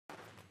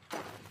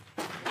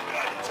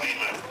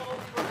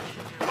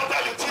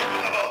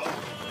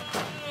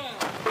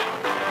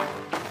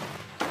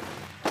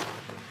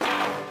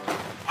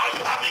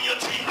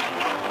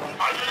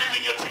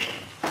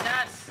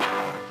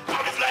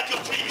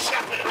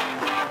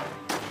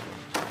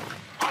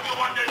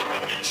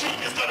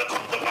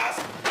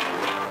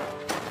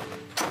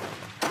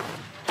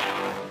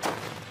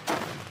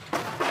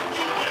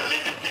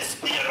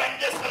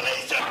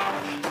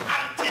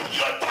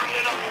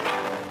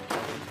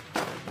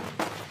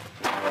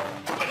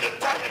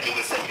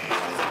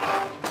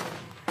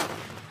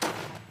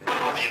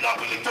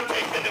willing to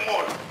take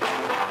anymore.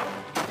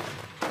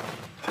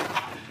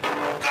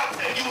 God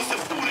said use the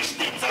foolish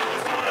things of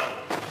this world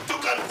to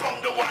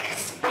confirm the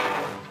wise.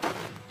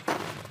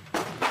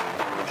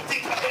 You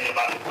think that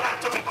anybody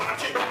plan to be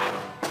party?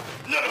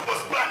 None of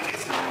us plan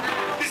this.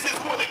 This is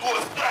Holy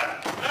Ghost plan.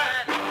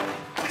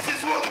 This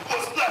is Holy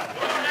Ghost plan.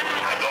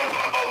 I don't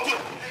know about you.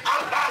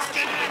 I'm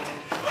asking it.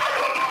 I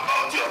don't know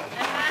about you.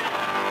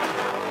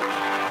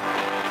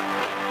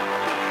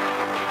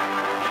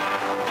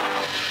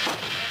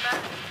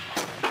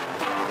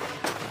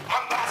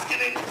 I'm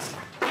basking in this.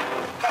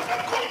 Because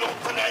I'm going up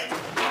tonight.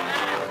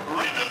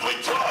 Ridden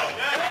with joy.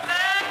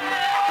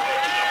 I'm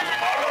waking up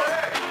tomorrow.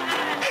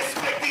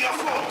 Expecting a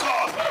phone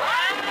call.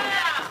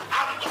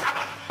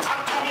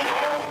 I'm coming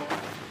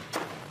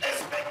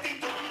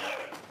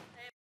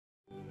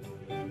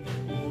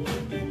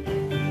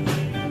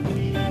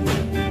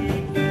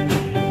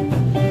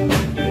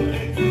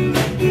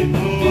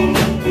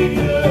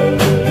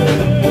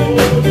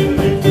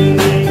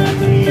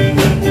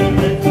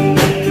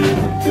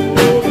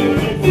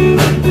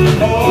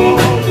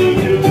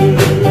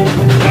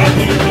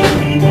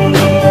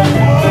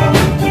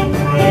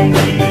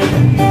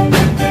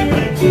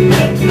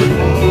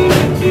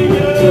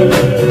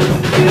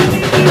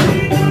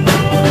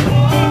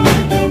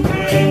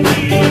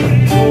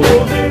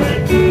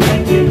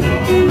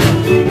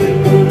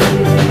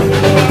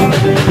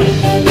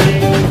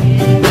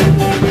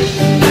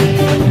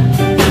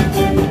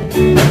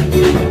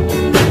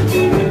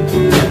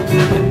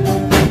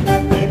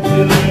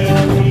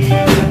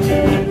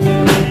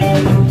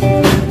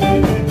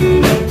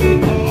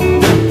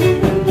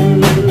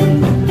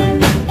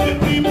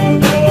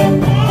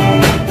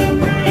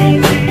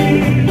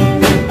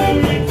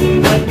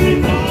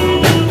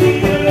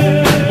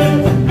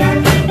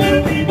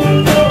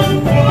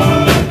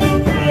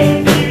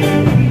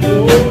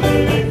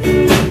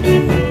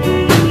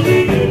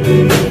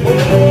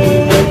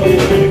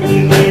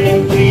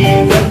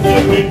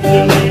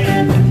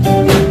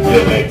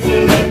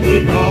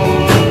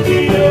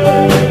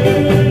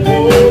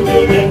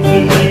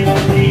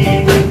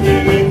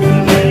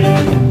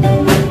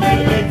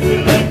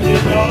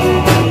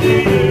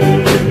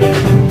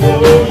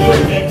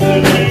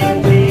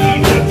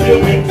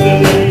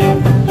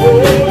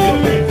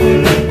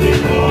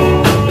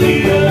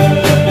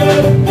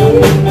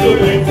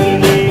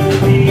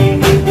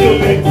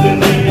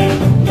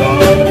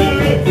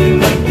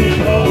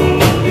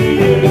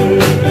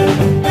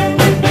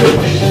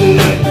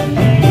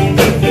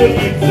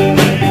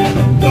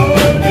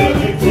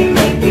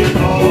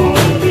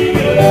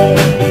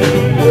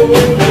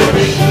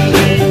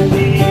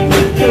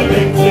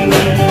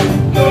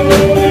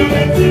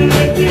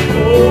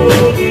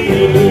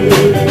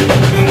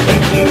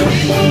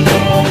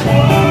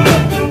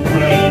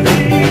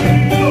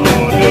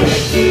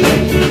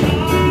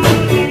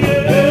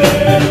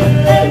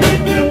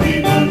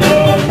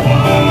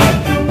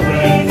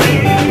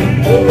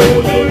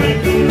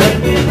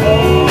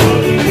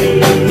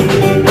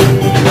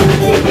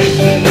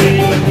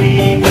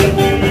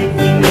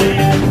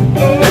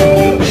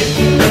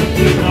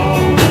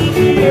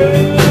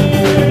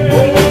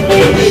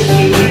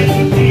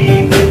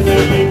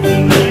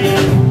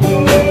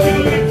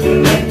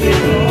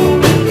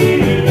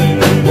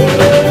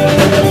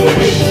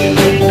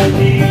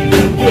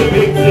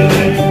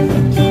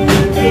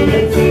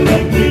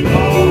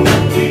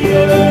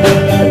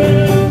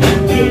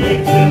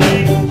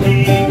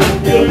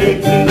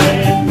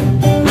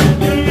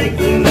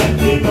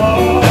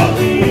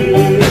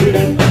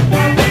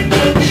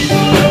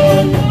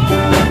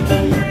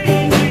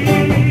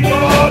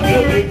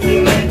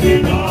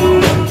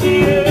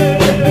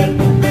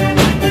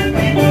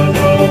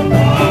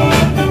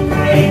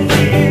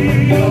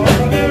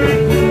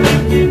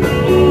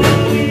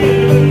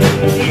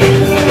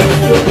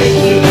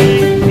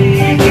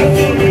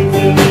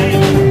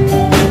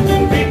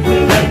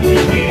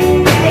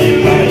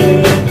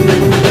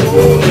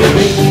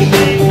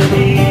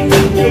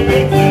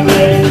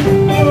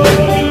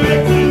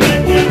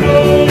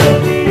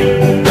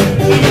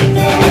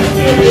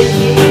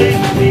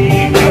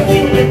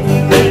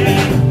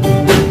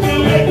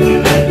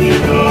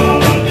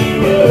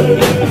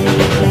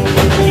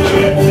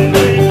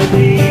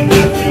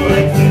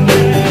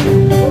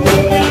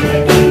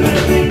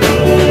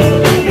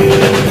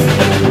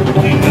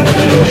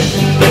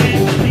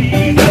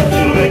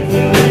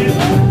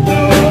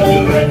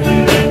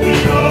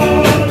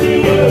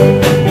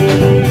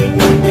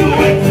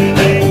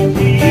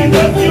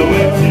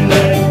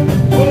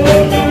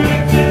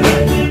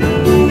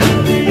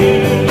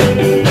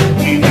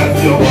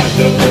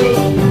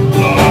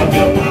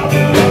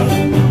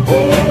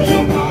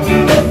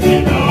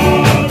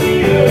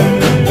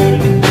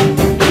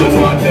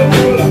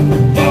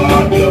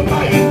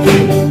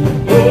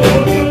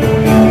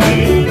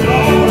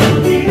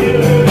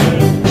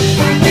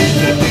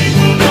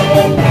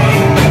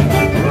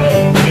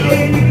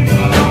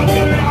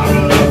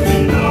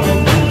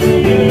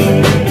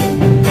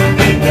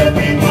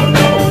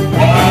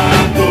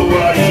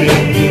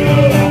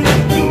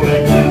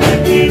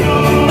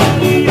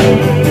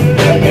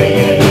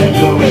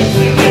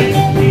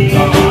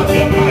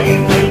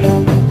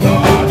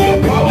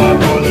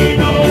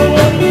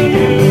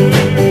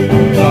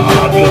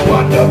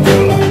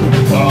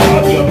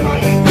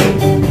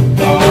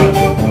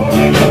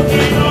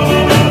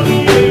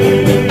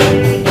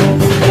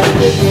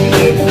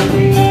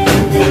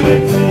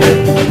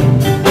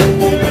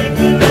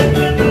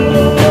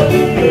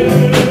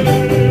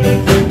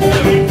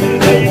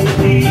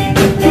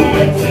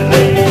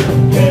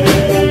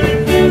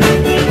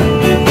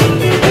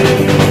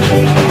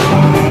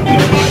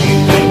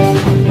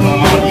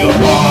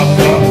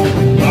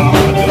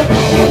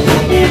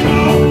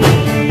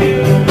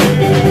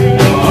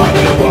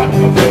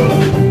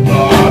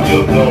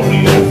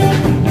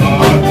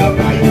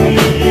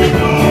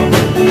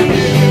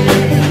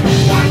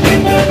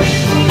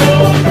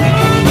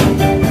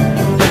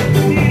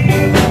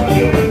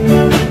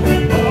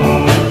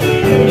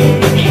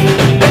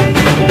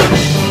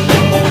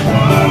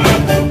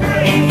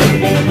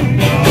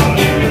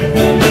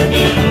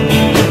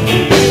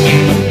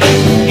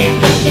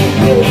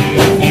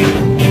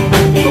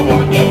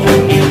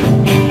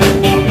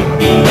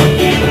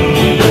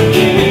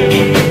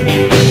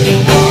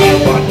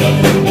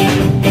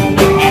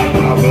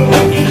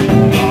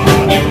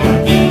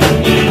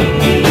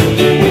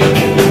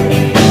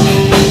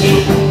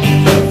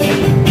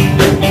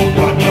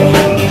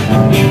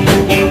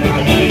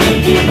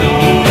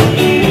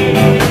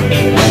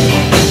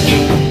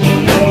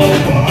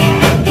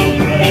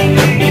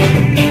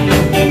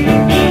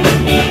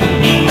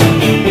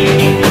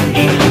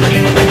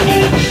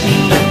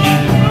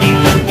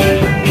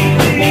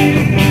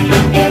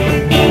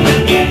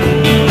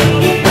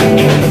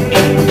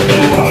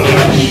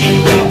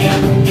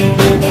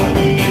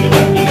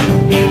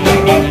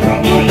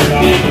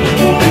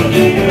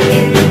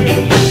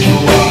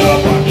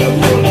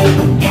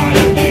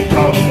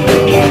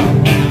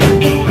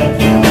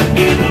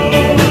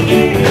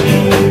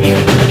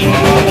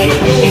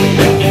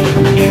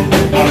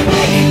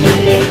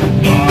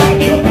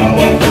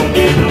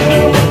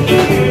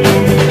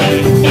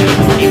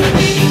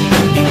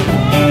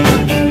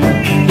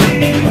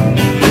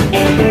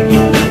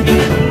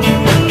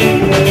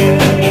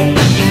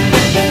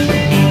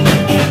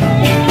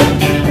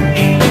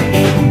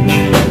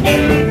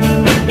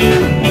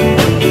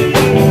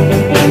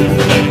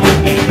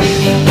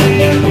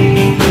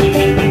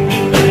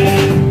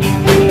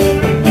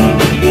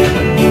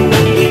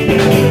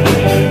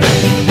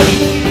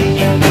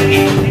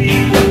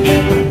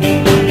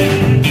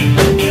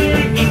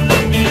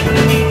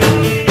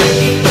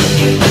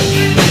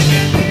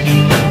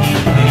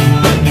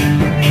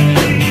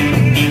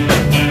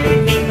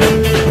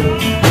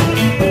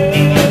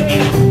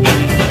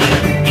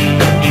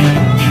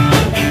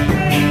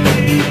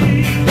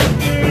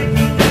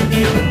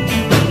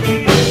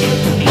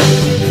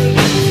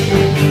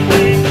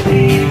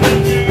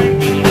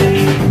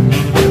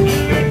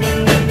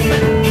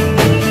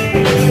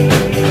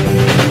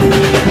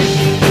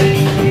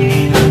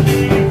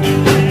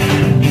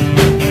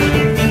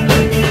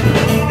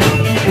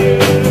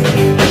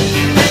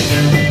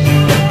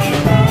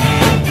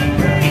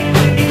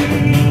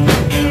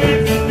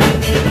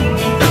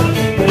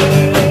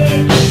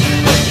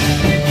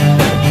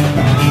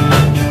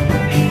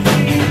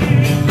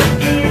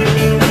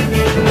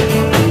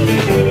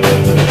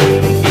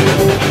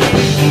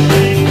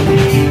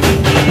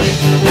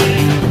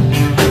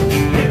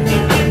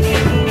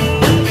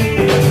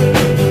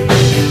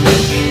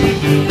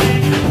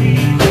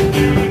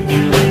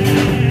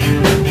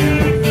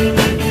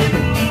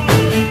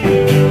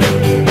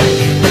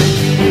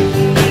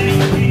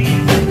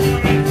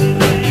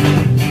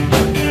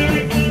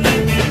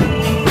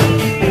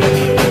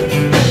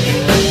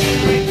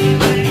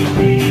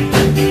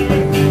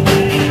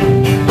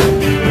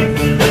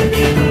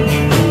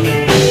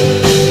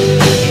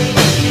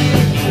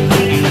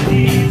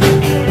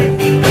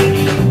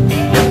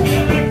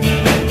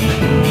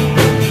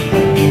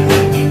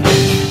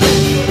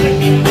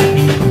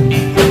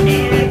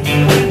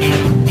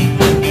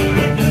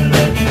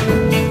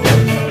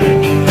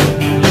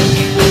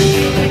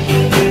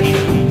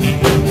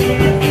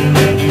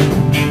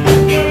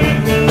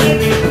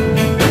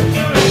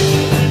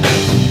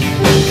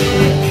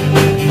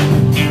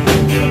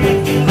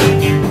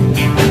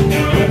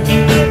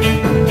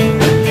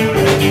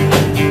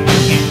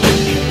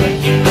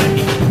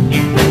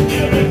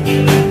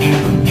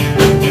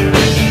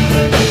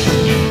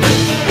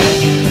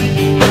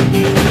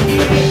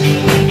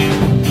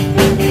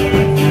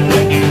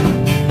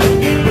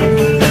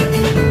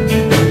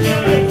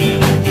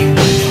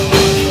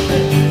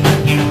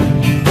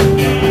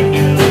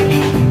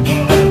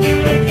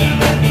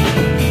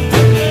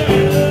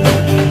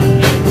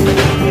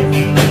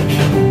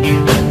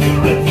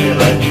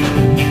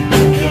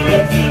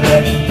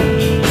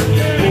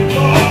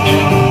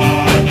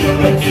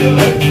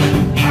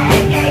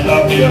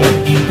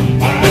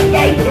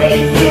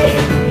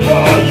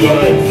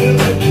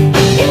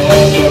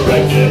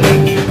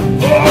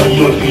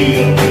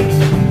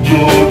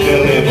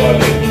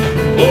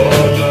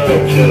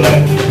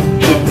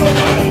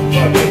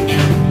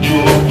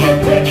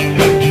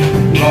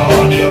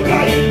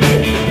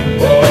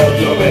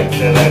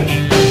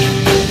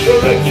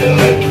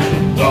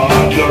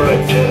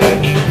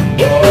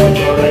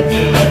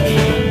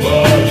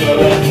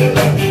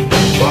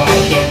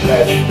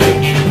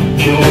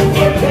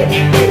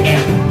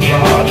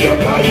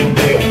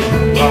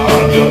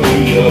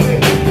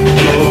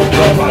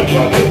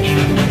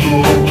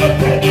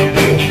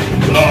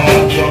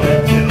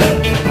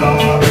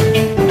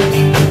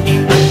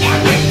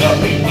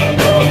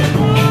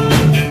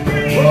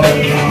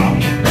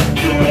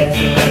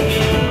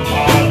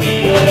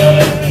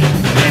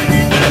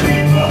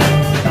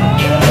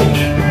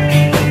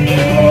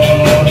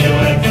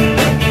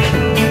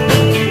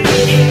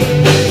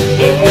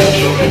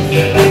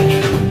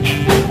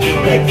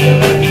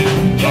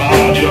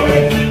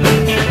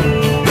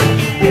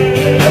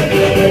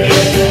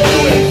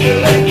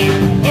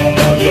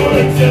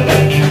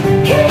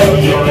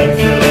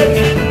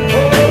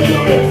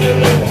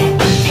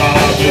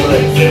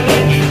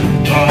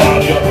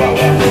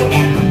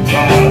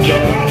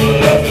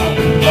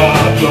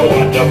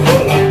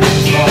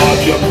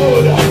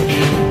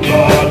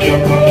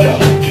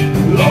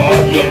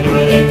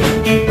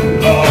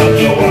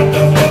you're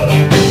wonderful.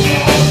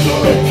 God,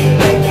 you're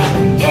excellent.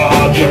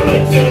 God, you're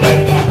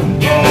excellent.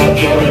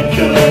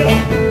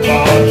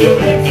 God,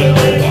 you're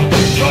excellent.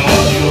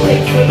 God, you're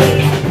excellent.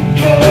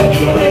 God,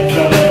 you're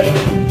excellent.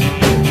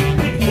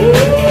 Oh,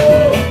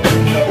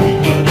 the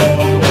people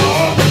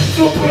are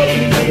so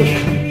crazy.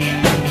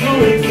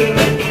 You're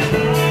excellent.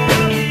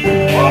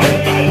 All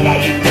my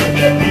life is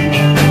the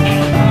people.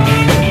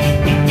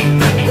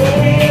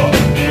 Oh,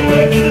 you're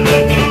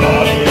excellent.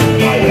 God is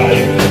my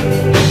life.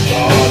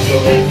 God,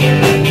 you're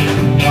excellent.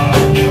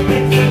 God, you're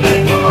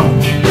excellent.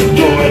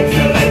 You're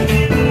excellent.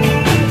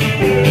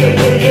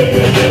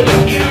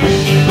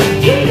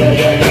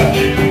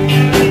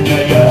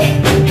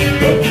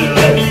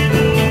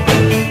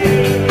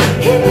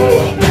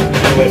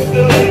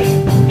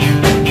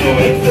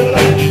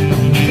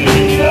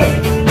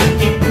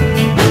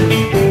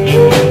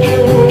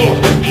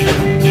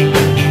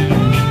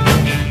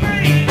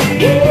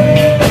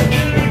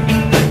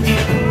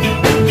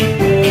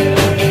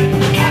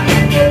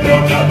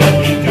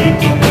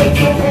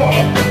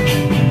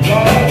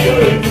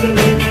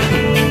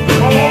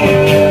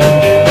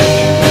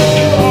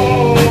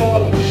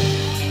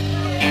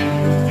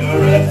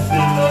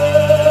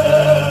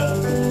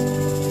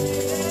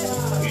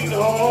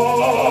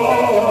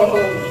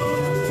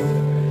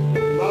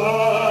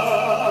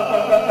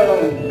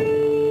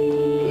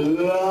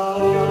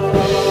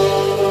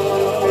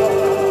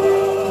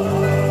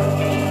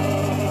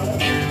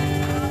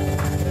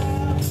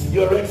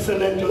 You're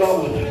excellent,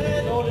 Lord,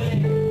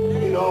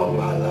 in all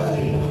my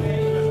life,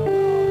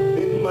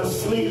 in my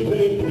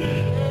sleeping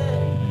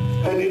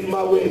and in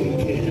my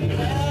waking,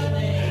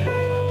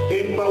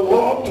 in my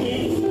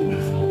walking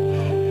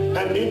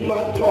and in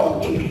my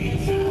talking,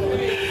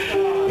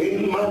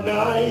 in my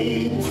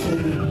night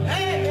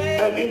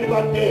and in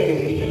my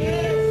day,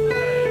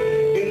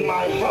 in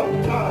my up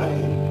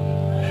time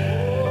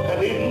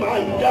and in my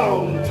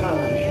down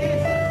time,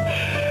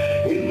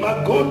 in my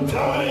good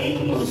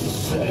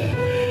times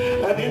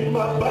and in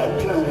my bad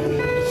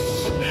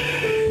times.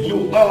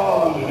 You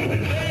are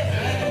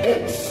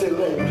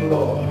excellent,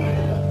 Lord.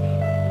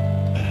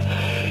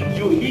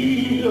 You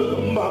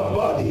heal my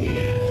body.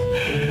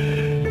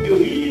 You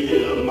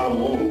heal my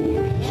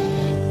wounds.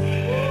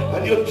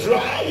 And you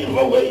drive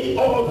away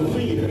all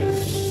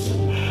fears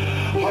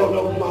out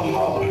of my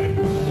heart.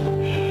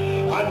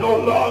 I no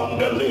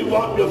longer live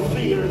under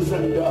fears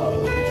and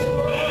doubts.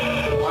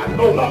 I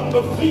no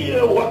longer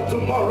fear what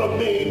tomorrow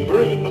may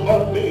bring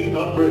or may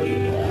not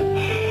bring.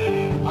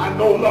 I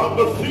no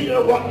longer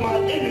fear what my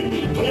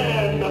enemy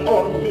can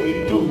or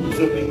may do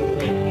to me.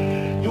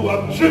 You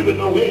have driven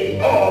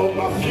away all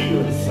my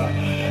fears.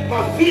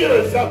 My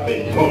fears have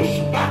been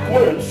pushed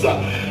backwards.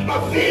 My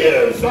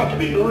fears have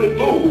been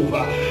removed.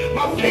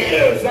 My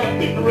fears have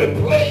been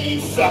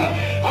replaced.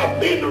 Have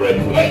been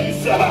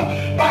replaced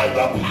by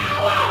the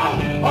power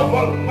of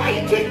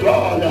Almighty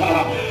God.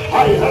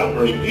 I am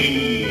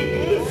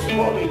redeemed this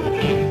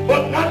morning,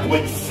 but not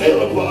with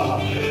silver.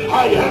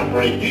 I am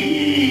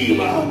redeemed,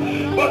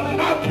 but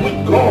not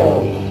with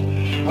gold.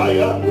 I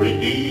am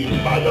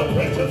redeemed by the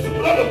precious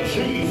blood of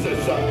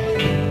Jesus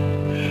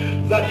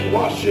that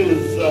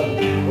washes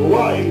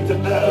white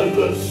as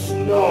the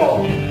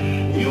snow.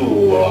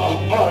 You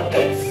are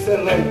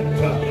excellent.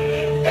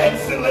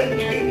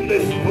 Excellent in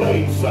this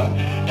place.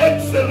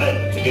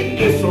 Excellent in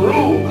this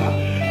room.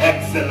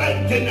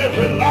 Excellent in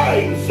every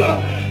life.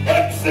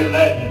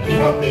 Excellent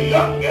from the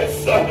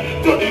youngest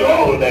to the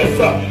oldest.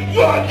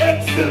 You are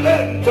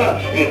excellent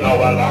in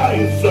our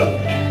lives.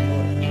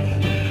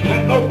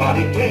 And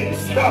nobody can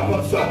stop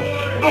us.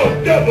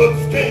 No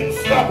devils can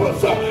stop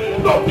us.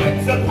 No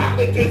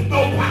principalities,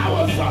 no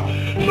powers,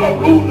 no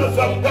rulers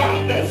of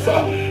darkness,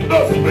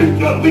 no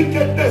spiritual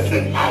wickedness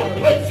in high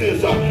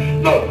places,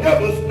 no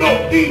devils,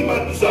 no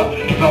demons,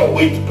 no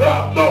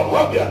witchcraft, no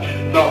hobby,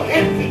 no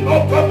envy,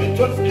 no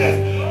covetousness,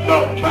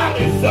 no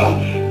malice,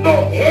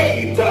 no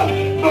hate,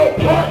 no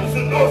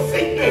poison, no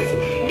sickness,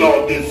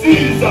 no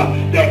disease.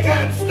 They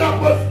can't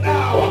stop us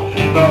now.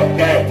 No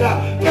death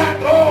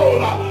can't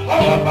hold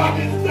our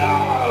bodies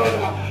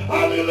down.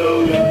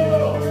 Hallelujah.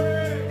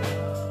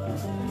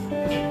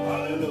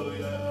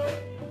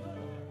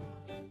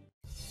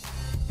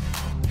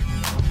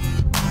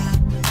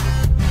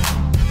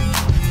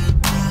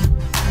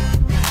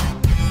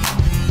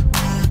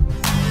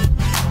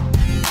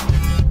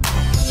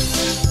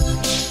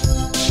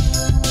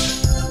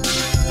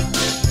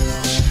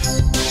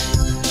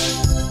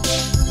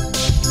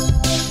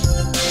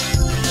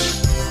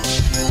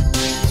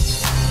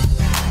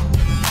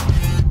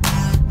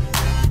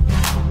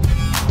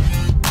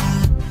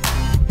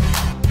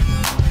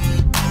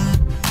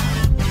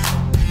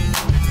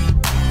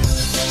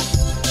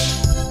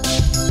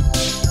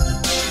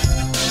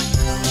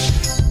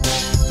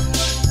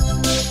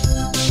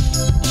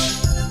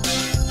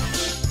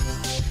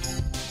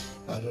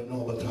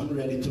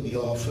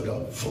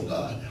 For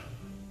God.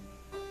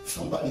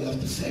 Somebody has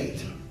to say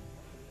it.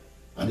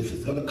 And if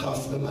it's going to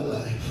cost me my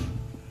life,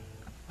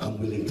 I'm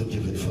willing to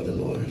give it for the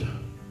Lord.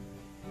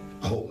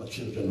 I hope my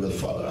children will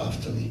follow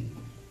after me.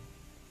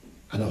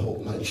 And I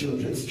hope my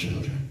children's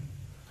children,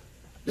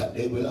 that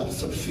they will have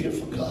some fear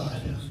for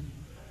God,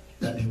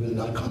 that they will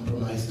not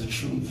compromise the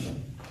truth,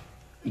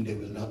 and they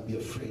will not be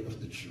afraid of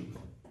the truth.